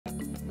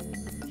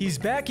He's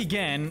back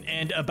again,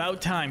 and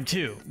about time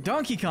too.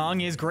 Donkey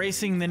Kong is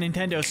gracing the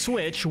Nintendo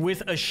Switch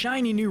with a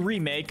shiny new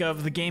remake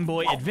of the Game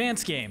Boy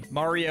Advance game,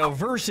 Mario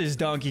vs.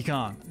 Donkey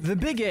Kong. The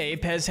Big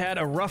Ape has had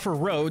a rougher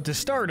road to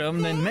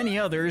stardom than many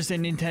others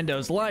in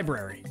Nintendo's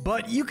library,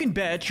 but you can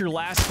bet your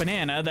last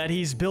banana that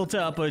he's built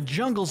up a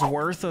jungle's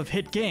worth of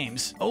hit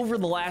games over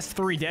the last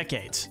 3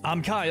 decades.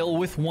 I'm Kyle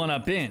with One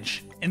Up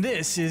Binge, and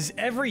this is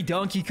every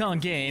Donkey Kong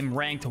game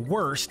ranked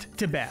worst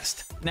to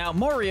best. Now,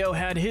 Mario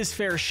had his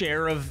fair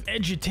share of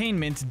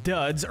edutainment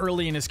duds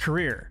early in his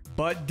career,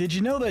 but did you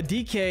know that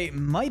DK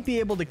might be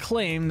able to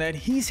claim that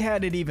he's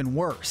had it even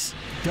worse?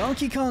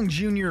 Donkey Kong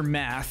Jr.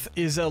 Math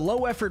is a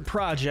low-effort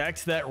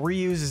project that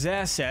reuses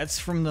assets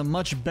from the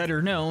much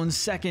better-known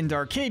second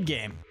arcade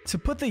game to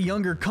put the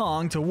younger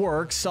Kong to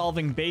work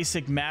solving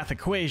basic math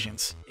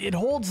equations. It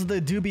holds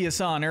the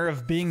dubious honor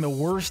of being the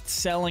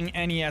worst-selling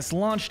NES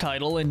launch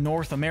title in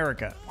North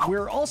America.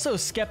 We're also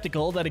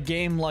skeptical that a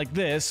game like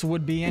this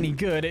would be any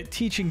good at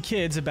teaching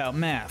kids about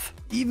math.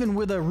 Even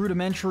with a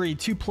rudimentary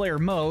 2-player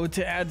mode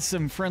to add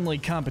some friendly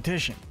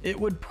competition, it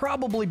would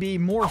probably be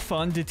more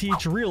fun to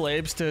teach real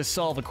apes to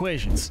solve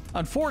equations.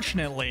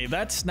 Unfortunately,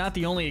 that's not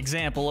the only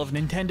example of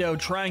Nintendo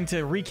trying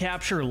to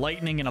recapture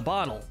lightning in a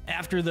bottle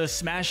after the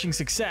smashing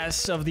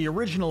success of the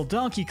original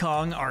Donkey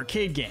Kong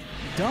arcade game.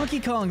 Donkey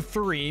Kong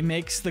 3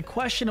 makes the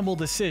questionable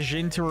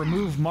decision to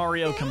remove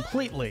Mario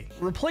completely,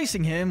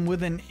 replacing him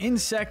with an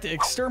insect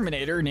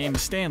exterminator named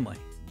Stanley.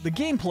 The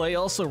gameplay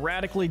also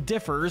radically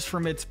differs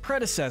from its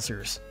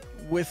predecessors,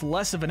 with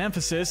less of an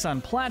emphasis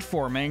on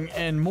platforming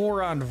and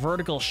more on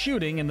vertical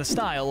shooting in the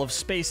style of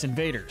Space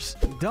Invaders.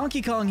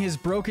 Donkey Kong has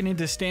broken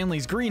into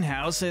Stanley's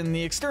greenhouse, and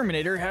the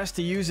exterminator has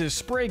to use his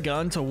spray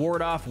gun to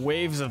ward off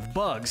waves of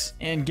bugs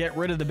and get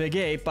rid of the Big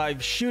Ape by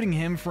shooting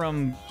him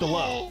from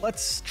below.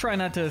 Let's try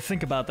not to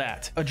think about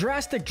that. A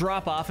drastic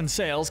drop-off in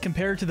sales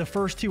compared to the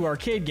first 2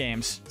 arcade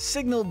games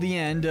signaled the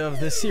end of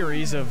the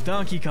series of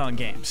Donkey Kong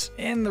games,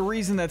 and the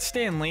reason that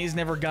Stanley's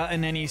never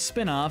gotten any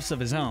spin-offs of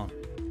his own.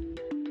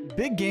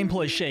 Big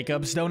gameplay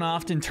shakeups don't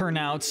often turn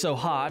out so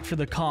hot for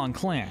the Kong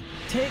clan.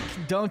 Take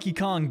Donkey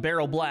Kong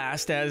Barrel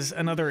Blast as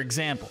another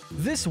example.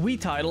 This Wii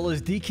title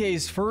is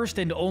DK's first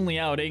and only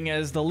outing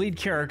as the lead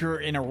character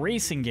in a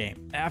racing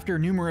game, after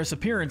numerous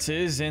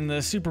appearances in the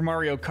Super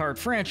Mario Kart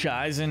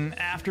franchise and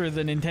after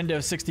the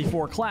Nintendo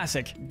 64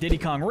 classic, Diddy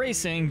Kong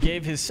Racing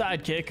gave his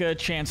sidekick a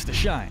chance to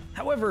shine.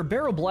 However,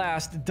 Barrel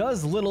Blast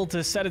does little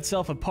to set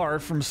itself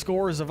apart from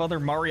scores of other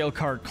Mario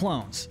Kart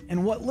clones,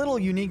 and what little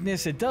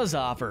uniqueness it does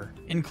offer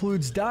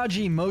includes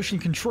dodgy motion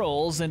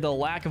controls and a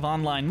lack of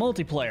online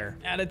multiplayer,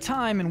 at a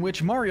time in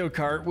which Mario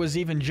Kart was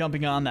even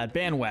jumping on that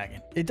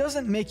bandwagon. It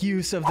doesn't make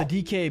use of the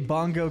DK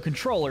bongo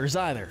controllers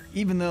either,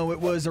 even though it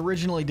was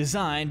originally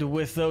designed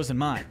with those in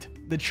mind.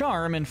 The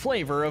charm and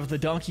flavor of the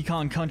Donkey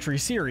Kong Country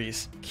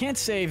series can't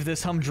save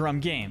this humdrum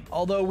game,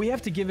 although we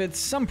have to give it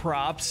some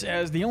props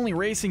as the only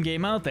racing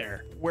game out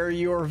there where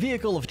your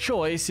vehicle of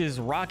choice is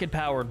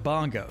rocket-powered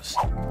bongos.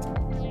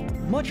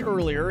 Much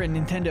earlier in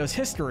Nintendo's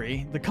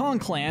history, the Kong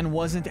clan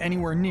wasn't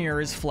anywhere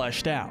near as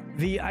fleshed out.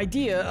 The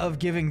idea of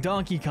giving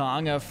Donkey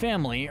Kong a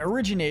family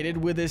originated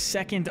with his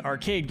second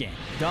arcade game.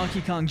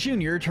 Donkey Kong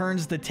Jr.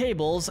 turns the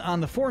tables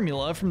on the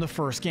formula from the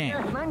first game.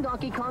 I'm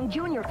Donkey Kong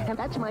Jr., and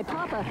that's my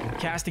papa.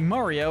 Casting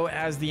Mario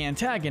as the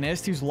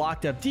antagonist who's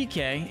locked up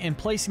DK and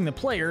placing the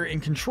player in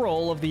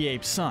control of the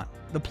ape's son.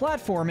 The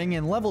platforming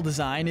and level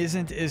design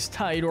isn't as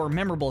tight or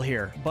memorable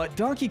here, but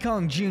Donkey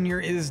Kong Jr.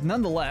 is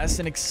nonetheless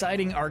an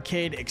exciting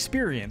arcade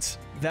experience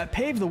that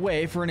paved the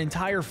way for an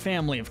entire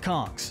family of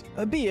Kongs,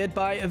 albeit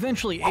by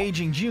eventually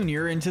aging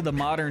Jr. into the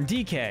modern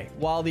DK,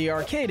 while the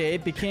arcade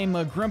ape became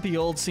a grumpy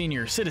old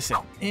senior citizen.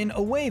 In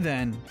a way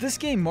then, this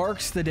game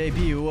marks the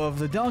debut of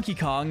the Donkey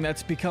Kong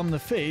that's become the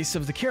face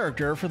of the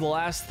character for the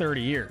last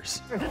 30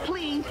 years.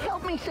 Please,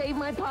 help me save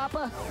my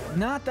papa.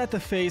 Not that the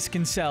face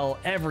can sell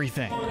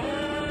everything,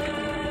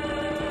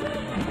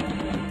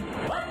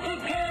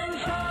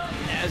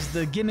 as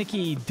the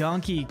gimmicky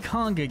Donkey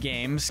Konga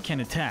games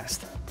can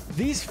attest.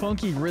 These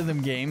funky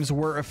rhythm games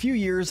were a few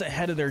years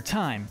ahead of their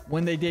time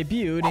when they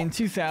debuted in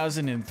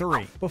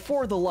 2003,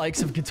 before the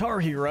likes of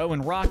Guitar Hero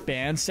and Rock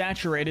Band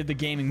saturated the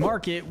gaming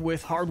market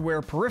with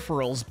hardware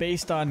peripherals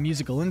based on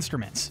musical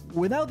instruments.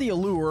 Without the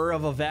allure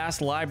of a vast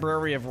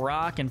library of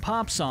rock and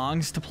pop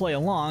songs to play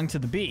along to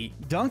the beat,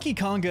 Donkey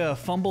Konga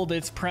fumbled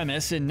its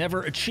premise and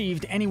never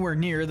achieved anywhere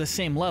near the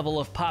same level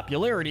of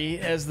popularity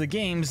as the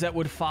games that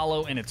would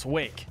follow in its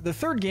wake. The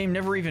third game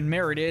never even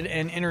merited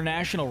an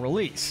international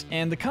release,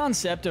 and the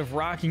concept of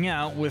rocking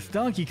out with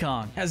Donkey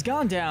Kong has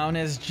gone down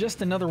as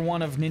just another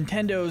one of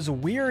Nintendo's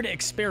weird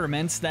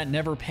experiments that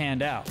never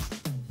panned out.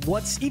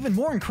 What's even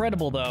more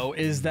incredible though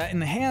is that in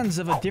the hands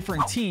of a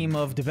different team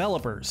of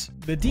developers,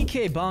 the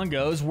DK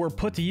bongos were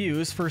put to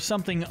use for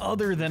something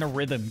other than a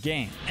rhythm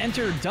game.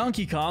 Enter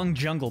Donkey Kong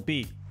Jungle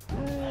Beat,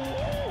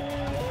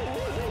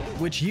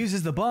 which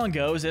uses the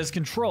bongos as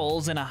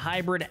controls in a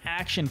hybrid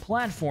action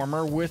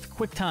platformer with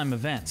QuickTime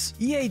events.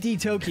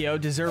 EAD Tokyo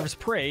deserves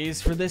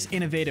praise for this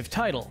innovative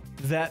title,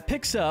 that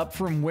picks up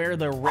from where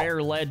the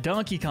Rare-led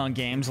Donkey Kong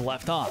games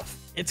left off.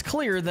 It's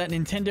clear that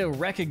Nintendo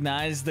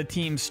recognized the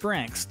team's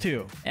strengths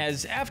too,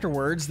 as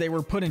afterwards they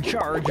were put in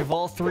charge of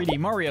all 3D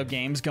Mario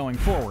games going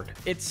forward.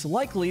 It's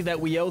likely that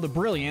we owe the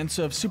brilliance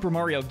of Super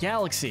Mario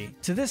Galaxy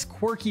to this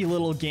quirky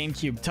little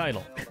GameCube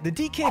title. The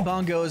DK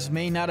bongos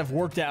may not have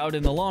worked out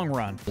in the long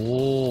run,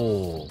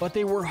 but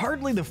they were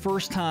hardly the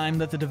first time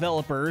that the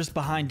developers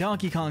behind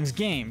Donkey Kong's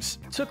games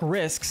took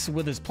risks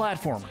with his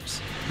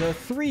platformers. The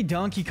 3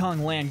 Donkey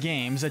Kong Land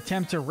games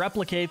attempt to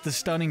replicate the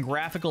stunning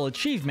graphical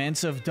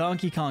achievements of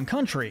Donkey Kong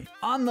Country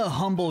on the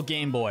humble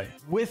Game Boy,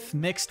 with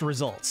mixed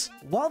results.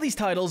 While these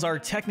titles are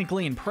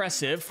technically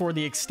impressive for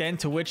the extent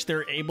to which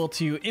they're able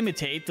to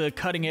imitate the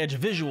cutting-edge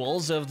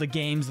visuals of the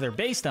games they're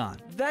based on,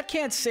 that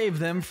can't save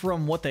them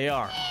from what they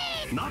are.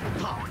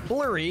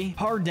 Blurry,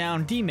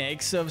 hard-down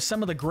remakes of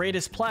some of the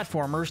greatest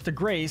platformers to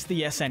grace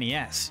the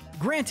SNES.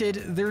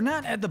 Granted, they're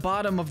not at the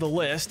bottom of the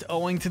list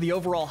owing to the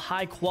overall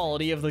high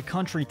quality of the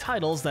country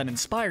titles that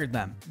inspired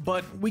them,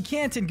 but we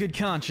can't in good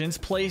conscience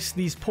place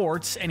these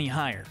ports any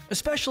higher,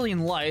 especially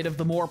in light of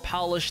the more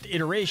polished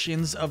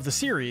iterations of the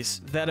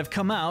series that have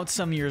come out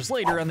some years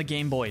later on the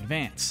Game Boy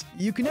Advance.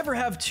 You can never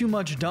have too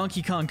much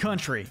Donkey Kong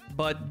Country,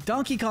 but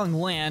Donkey Kong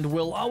Land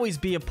will always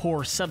be a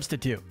poor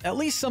substitute. At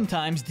least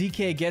sometimes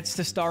DK gets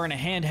to star in a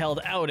handheld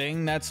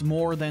outing that's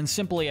more than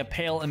simply a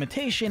pale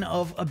imitation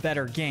of a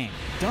better game.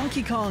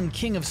 Donkey Kong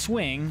King of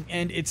Swing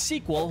and its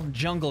sequel,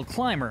 Jungle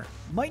Climber,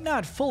 might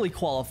not fully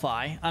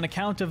qualify on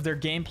account of their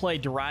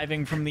gameplay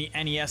deriving from the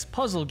NES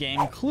puzzle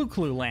game Clu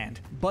Clu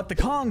Land, but the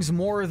Kongs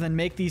more than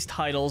make these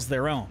titles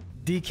their own.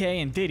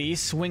 DK and Diddy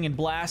swing and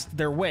blast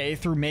their way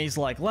through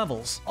maze-like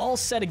levels, all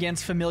set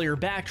against familiar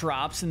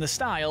backdrops in the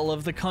style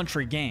of the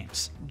country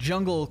games.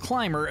 Jungle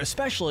Climber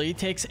especially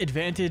takes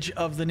advantage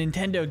of the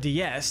Nintendo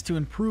DS to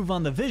improve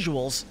on the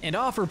visuals and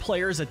offer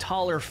players a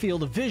taller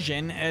field of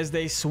vision as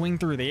they swing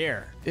through the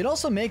air. It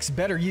also makes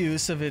better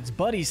use of its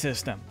buddy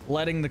system,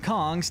 letting the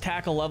Kongs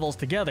tackle levels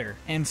together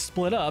and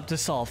split up to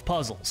solve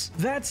puzzles.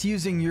 That's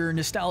using your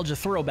nostalgia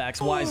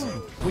throwbacks wisely.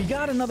 We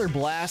got another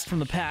blast from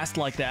the past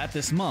like that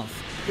this month,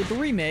 with the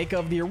remake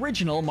of the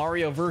original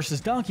Mario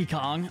vs. Donkey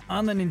Kong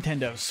on the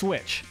Nintendo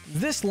Switch.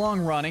 This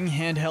long-running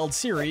handheld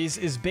series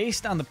is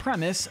based on the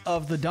premise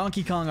of the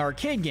Donkey Kong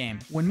arcade game,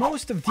 when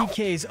most of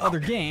DK's other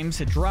games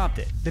had dropped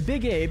it. The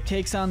Big Ape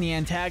takes on the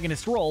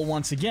antagonist role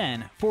once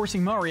again,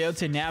 forcing Mario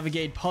to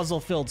navigate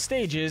puzzle-filled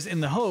stages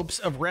in the hopes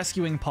of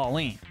rescuing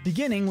Pauline.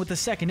 Beginning with the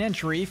second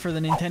entry for the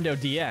Nintendo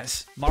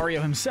DS,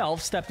 Mario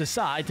himself stepped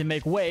aside to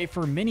make way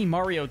for mini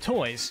Mario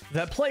toys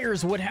that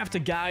players would have to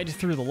guide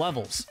through the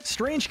levels.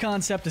 Strange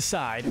concept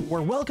aside,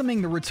 we're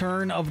welcoming the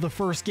return of the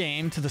first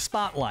game to the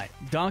spotlight.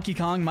 Donkey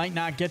Kong might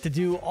not get to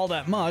do all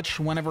that much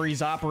whenever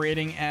he's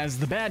operating as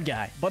the bad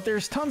guy, but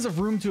there's tons of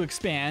room to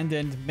expand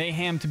and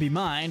mayhem to be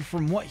mined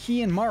from what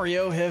he and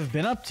Mario have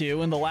been up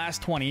to in the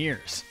last 20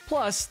 years.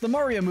 Plus, the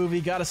Mario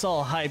movie got us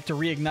all hyped to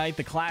reignite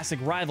the classic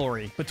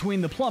rivalry between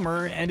the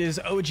plumber and his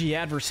OG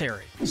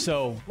adversary.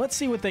 So, let's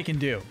see what they can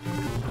do.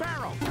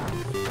 Barrel.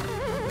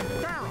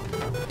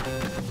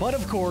 But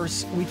of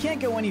course, we can't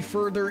go any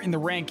further in the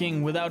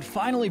ranking without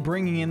finally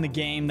bringing in the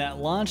game that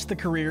launched the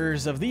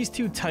careers of these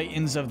two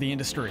titans of the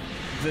industry,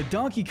 the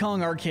Donkey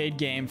Kong arcade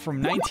game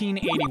from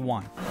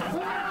 1981.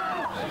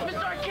 Mr.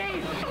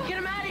 Arcade, get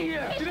him out of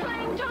here! He's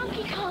playing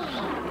Donkey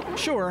Kong!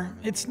 Sure,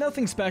 it's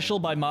nothing special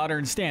by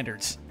modern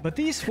standards, but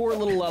these 4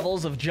 little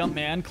levels of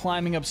Jumpman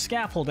climbing up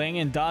scaffolding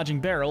and dodging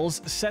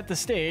barrels set the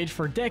stage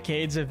for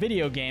decades of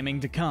video gaming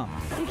to come.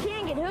 You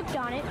can't get hooked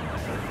on it.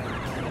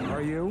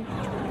 Are you?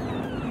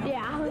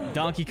 Yeah.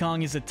 Donkey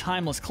Kong is a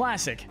timeless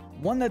classic,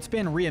 one that's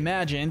been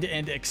reimagined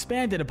and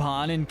expanded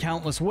upon in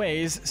countless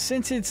ways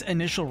since its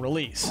initial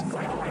release.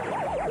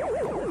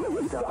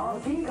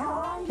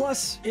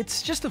 Plus,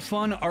 it's just a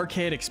fun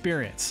arcade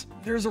experience.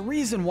 There's a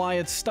reason why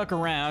it's stuck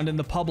around in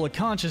the public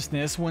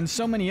consciousness when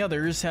so many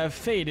others have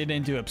faded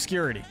into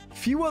obscurity.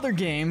 Few other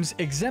games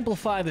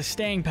exemplify the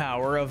staying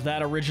power of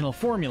that original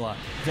formula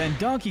than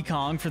Donkey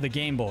Kong for the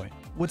Game Boy.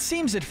 What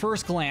seems at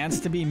first glance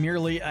to be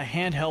merely a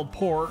handheld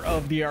port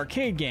of the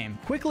arcade game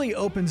quickly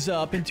opens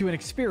up into an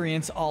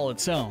experience all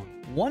its own.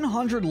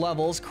 100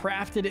 levels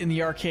crafted in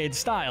the arcade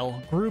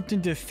style, grouped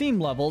into theme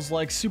levels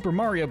like Super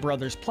Mario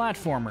Bros.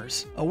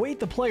 Platformers, await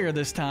the player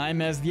this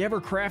time as the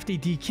ever-crafty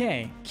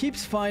DK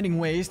keeps finding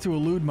ways to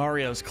elude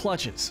Mario's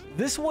clutches.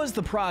 This was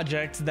the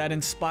project that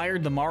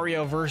inspired the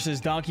Mario vs.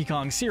 Donkey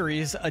Kong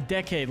series a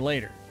decade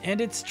later,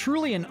 and it's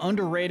truly an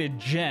underrated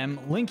gem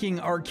linking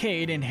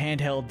arcade and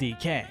handheld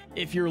DK.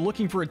 If you're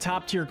looking for a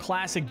top-tier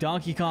classic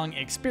Donkey Kong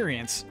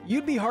experience,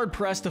 you'd be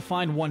hard-pressed to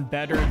find one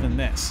better than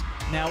this.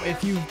 Now,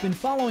 if you've been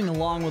following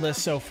along with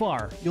us so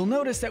far, you'll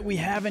notice that we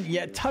haven't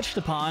yet touched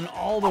upon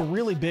all the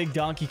really big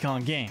Donkey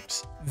Kong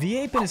games. The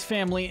ape and his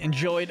family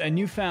enjoyed a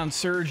newfound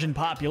surge in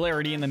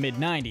popularity in the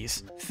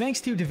mid-90s,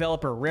 thanks to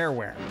developer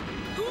Rareware.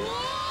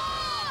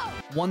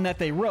 one that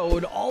they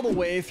rode all the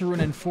way through an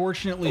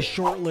unfortunately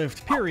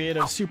short-lived period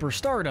of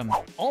superstardom,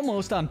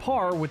 almost on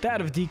par with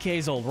that of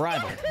DK's old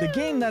rival. The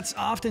game that's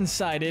often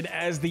cited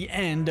as the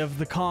end of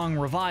the Kong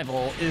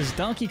revival is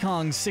Donkey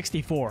Kong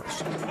 64.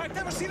 I've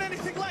never seen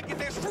anything like it.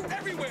 There's fruit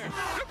everywhere.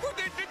 Look what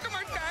they did to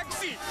my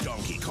taxi.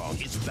 Donkey Kong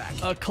is back.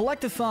 A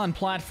collectathon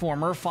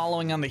platformer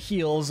following on the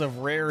heels of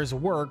Rare's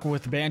work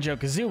with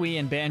Banjo-Kazooie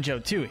and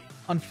Banjo-Tooie.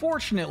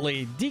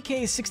 Unfortunately,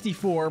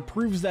 DK64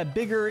 proves that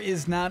bigger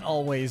is not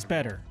always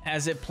better,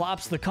 as it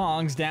plops the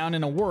Kongs down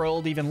in a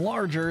world even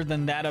larger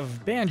than that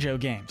of Banjo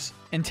games,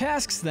 and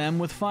tasks them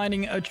with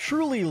finding a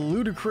truly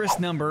ludicrous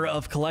number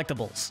of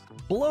collectibles.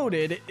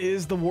 Bloated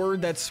is the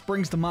word that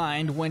springs to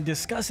mind when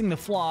discussing the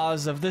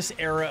flaws of this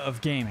era of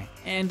gaming,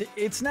 and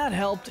it's not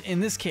helped in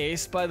this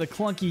case by the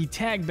clunky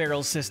tag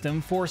barrel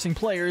system forcing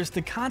players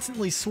to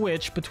constantly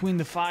switch between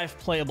the 5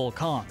 playable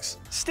Kongs.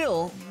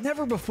 Still,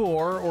 never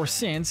before or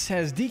since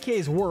has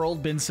DK's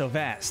world been so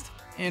vast,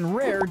 and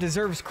Rare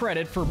deserves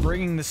credit for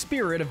bringing the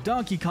spirit of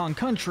Donkey Kong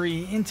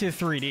Country into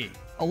 3D,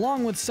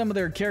 along with some of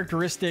their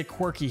characteristic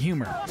quirky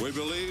humor. We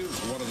believe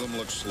one of them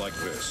looks like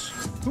this.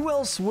 Who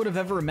else would have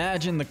ever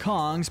imagined the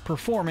Kongs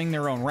performing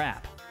their own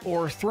rap,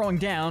 or throwing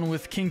down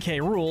with King K.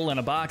 Rool in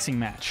a boxing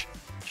match?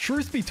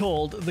 Truth be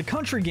told, the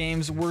country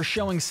games were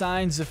showing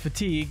signs of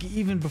fatigue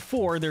even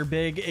before their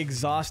big,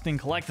 exhausting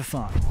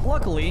collectathon.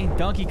 Luckily,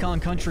 Donkey Kong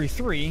Country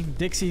 3,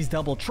 Dixie's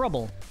Double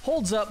Trouble,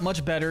 holds up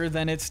much better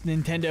than its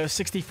Nintendo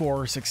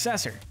 64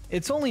 successor.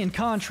 It's only in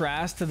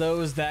contrast to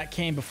those that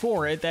came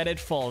before it that it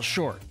falls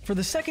short. For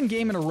the second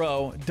game in a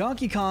row,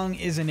 Donkey Kong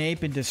is an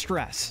ape in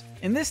distress,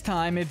 and this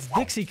time it's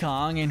Dixie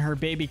Kong and her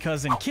baby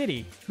cousin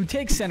Kitty who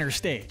take center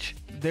stage.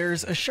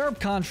 There's a sharp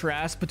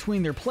contrast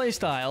between their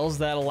playstyles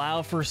that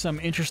allow for some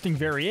interesting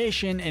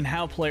variation in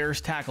how players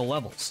tackle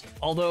levels,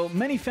 although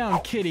many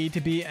found Kitty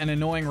to be an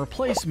annoying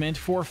replacement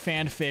for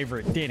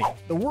fan-favorite Diddy.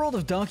 The world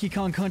of Donkey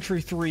Kong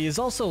Country 3 is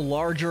also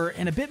larger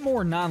and a bit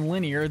more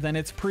non-linear than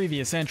its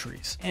previous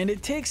entries, and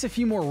it takes a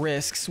few more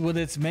risks with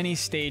its many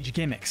stage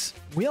gimmicks.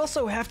 We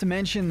also have to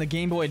mention the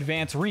Game Boy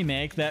Advance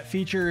remake that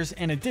features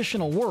an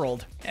additional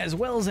world, as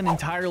well as an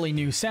entirely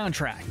new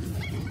soundtrack.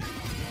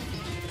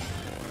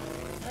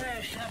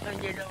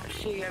 Something you don't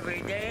see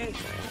every day.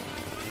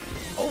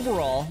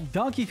 Overall,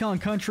 Donkey Kong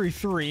Country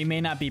 3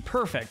 may not be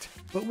perfect,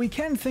 but we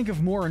can think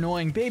of more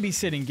annoying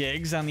babysitting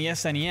gigs on the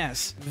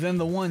SNES than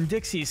the one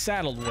Dixie's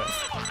saddled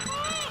with.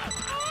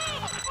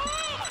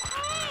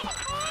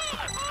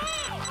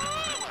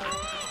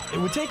 It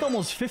would take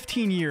almost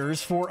 15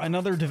 years for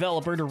another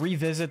developer to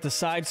revisit the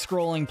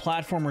side-scrolling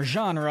platformer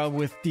genre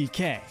with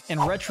DK,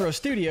 and Retro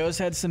Studios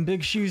had some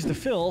big shoes to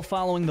fill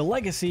following the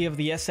legacy of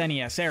the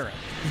SNES era.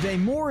 They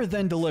more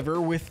than deliver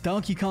with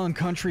Donkey Kong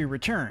Country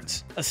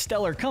Returns, a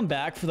stellar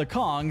comeback for the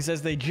Kongs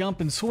as they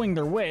jump and swing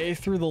their way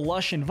through the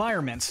lush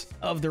environments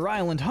of their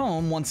island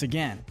home once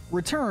again.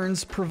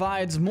 Returns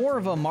provides more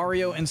of a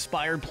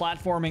Mario-inspired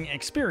platforming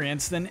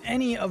experience than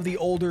any of the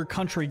older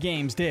country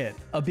games did,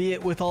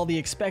 albeit with all the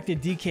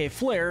expected DK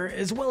flair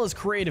as well as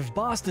creative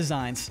boss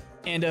designs,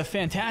 and a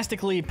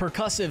fantastically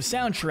percussive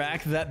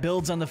soundtrack that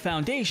builds on the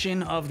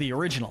foundation of the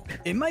original.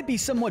 It might be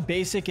somewhat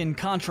basic in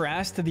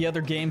contrast to the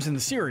other games in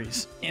the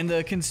series, and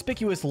the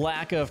conspicuous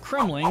lack of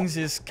Kremlings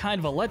is kind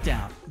of a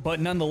letdown, but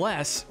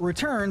nonetheless,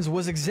 Returns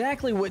was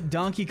exactly what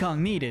Donkey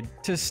Kong needed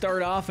to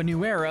start off a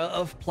new era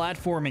of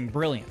platforming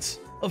brilliance.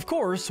 Of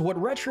course,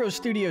 what Retro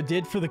Studio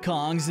did for the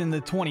Kongs in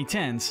the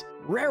 2010s,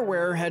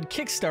 Rareware had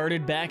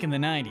kickstarted back in the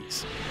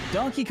 90s.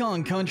 Donkey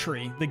Kong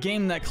Country, the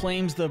game that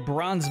claims the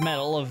bronze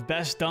medal of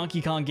best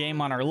Donkey Kong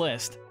game on our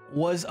list,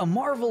 was a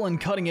marvel in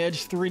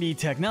cutting-edge 3D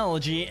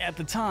technology at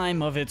the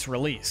time of its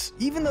release.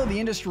 Even though the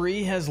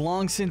industry has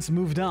long since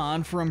moved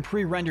on from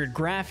pre-rendered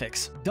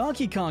graphics,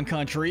 Donkey Kong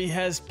Country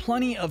has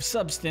plenty of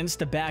substance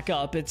to back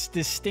up its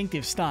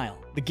distinctive style.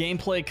 The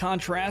gameplay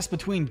contrast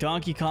between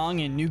Donkey Kong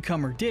and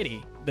newcomer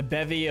Diddy, the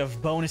bevy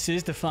of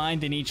bonuses to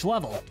find in each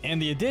level,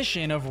 and the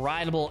addition of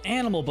rideable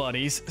animal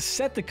buddies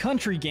set the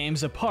country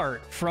games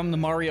apart from the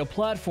Mario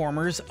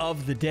platformers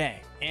of the day.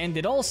 And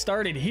it all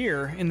started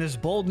here in this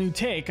bold new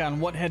take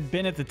on what had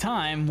been at the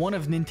time one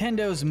of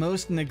Nintendo's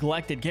most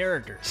neglected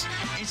characters.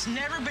 It's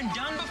never been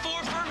done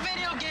before for a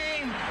video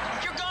game.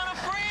 You're gonna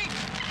freak.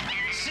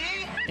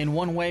 See? In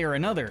one way or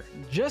another,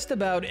 just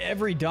about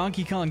every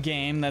Donkey Kong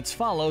game that's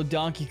followed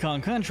Donkey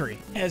Kong Country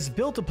has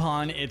built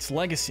upon its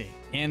legacy.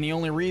 And the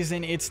only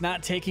reason it's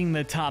not taking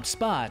the top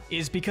spot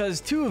is because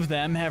two of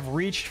them have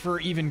reached for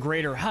even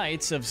greater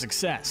heights of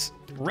success.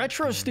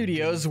 Retro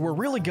Studios were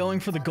really going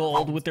for the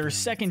gold with their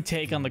second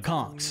take on the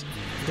Kongs,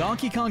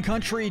 Donkey Kong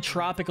Country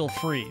Tropical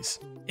Freeze.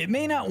 It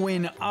may not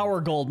win our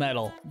gold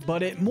medal,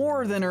 but it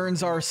more than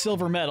earns our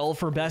silver medal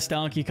for best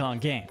Donkey Kong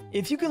game.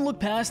 If you can look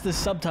past the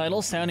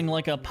subtitle sounding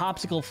like a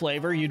popsicle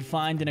flavor you'd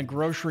find in a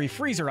grocery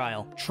freezer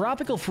aisle,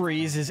 Tropical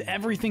Freeze is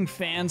everything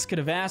fans could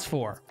have asked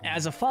for,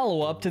 as a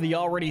follow-up to the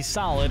already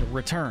solid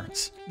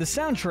Returns. The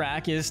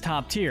soundtrack is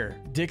top tier.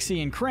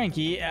 Dixie and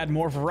Cranky add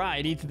more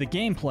variety to the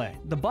gameplay.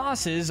 The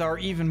bosses are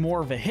even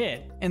more of a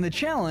hit, and the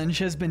challenge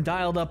has been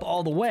dialed up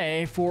all the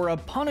way for a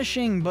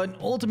punishing but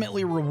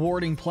ultimately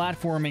rewarding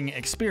platforming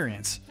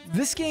experience.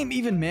 This game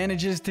even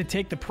manages to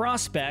take the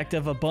prospect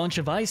of a bunch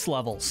of ice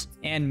levels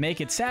and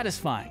make it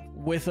satisfying,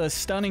 with a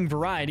stunning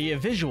variety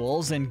of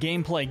visuals and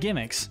gameplay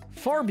gimmicks,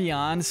 far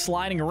beyond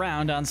sliding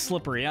around on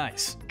slippery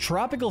ice.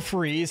 Tropical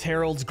Freeze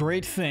heralds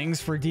great things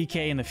for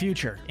DK in the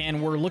future,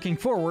 and we're looking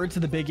forward to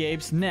the Big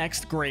Ape's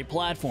next great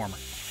platformer.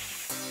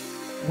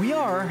 We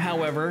are,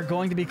 however,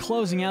 going to be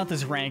closing out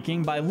this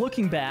ranking by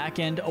looking back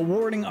and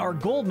awarding our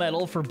gold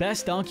medal for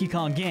Best Donkey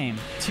Kong Game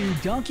to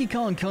Donkey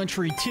Kong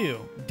Country 2: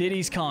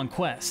 Diddy's Kong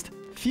Quest.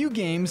 Few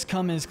games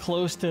come as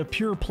close to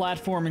pure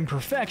platforming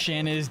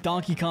perfection as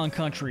Donkey Kong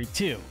Country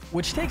 2,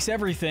 which takes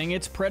everything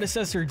its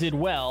predecessor did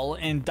well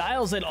and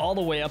dials it all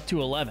the way up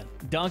to 11.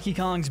 Donkey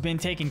Kong's been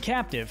taken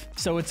captive,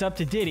 so it's up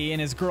to Diddy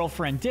and his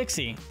girlfriend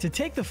Dixie to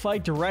take the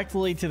fight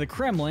directly to the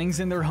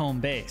Kremlings in their home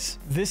base.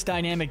 This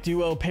dynamic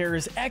duo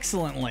pairs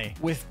excellently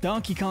with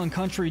Donkey Kong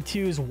Country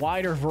 2's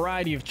wider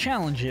variety of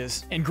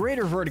challenges and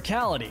greater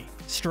verticality,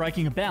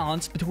 striking a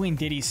balance between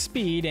Diddy's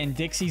speed and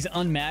Dixie's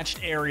unmatched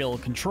aerial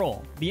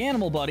control. The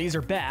animal buddies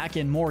are back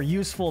and more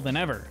useful than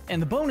ever,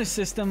 and the bonus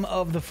system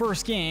of the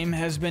first game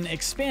has been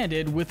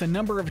expanded with a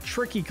number of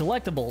tricky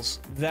collectibles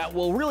that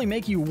will really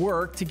make you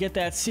work to get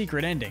that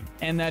secret ending,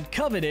 and that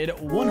coveted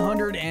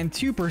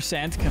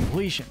 102%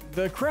 completion.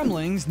 The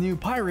Kremlings' new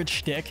pirate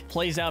shtick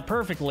plays out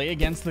perfectly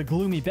against the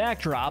gloomy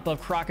backdrop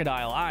of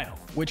Crocodile Isle,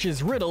 which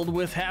is riddled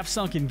with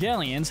half-sunken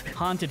galleons,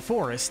 haunted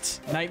forests,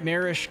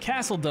 nightmarish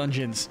castle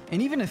dungeons,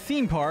 and even a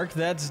theme park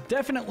that's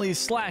definitely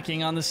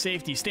slacking on the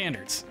safety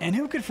standards. And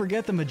who could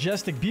forget the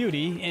majestic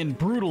beauty and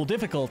brutal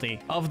difficulty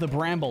of the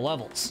Bramble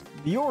levels,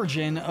 the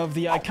origin of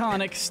the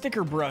iconic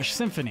Sticker Brush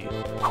Symphony.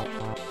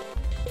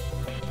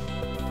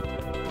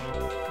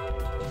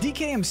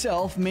 DK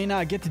himself may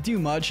not get to do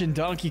much in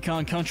Donkey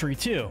Kong Country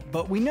 2,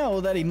 but we know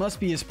that he must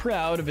be as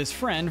proud of his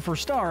friend for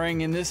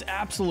starring in this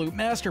absolute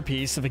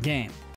masterpiece of a game.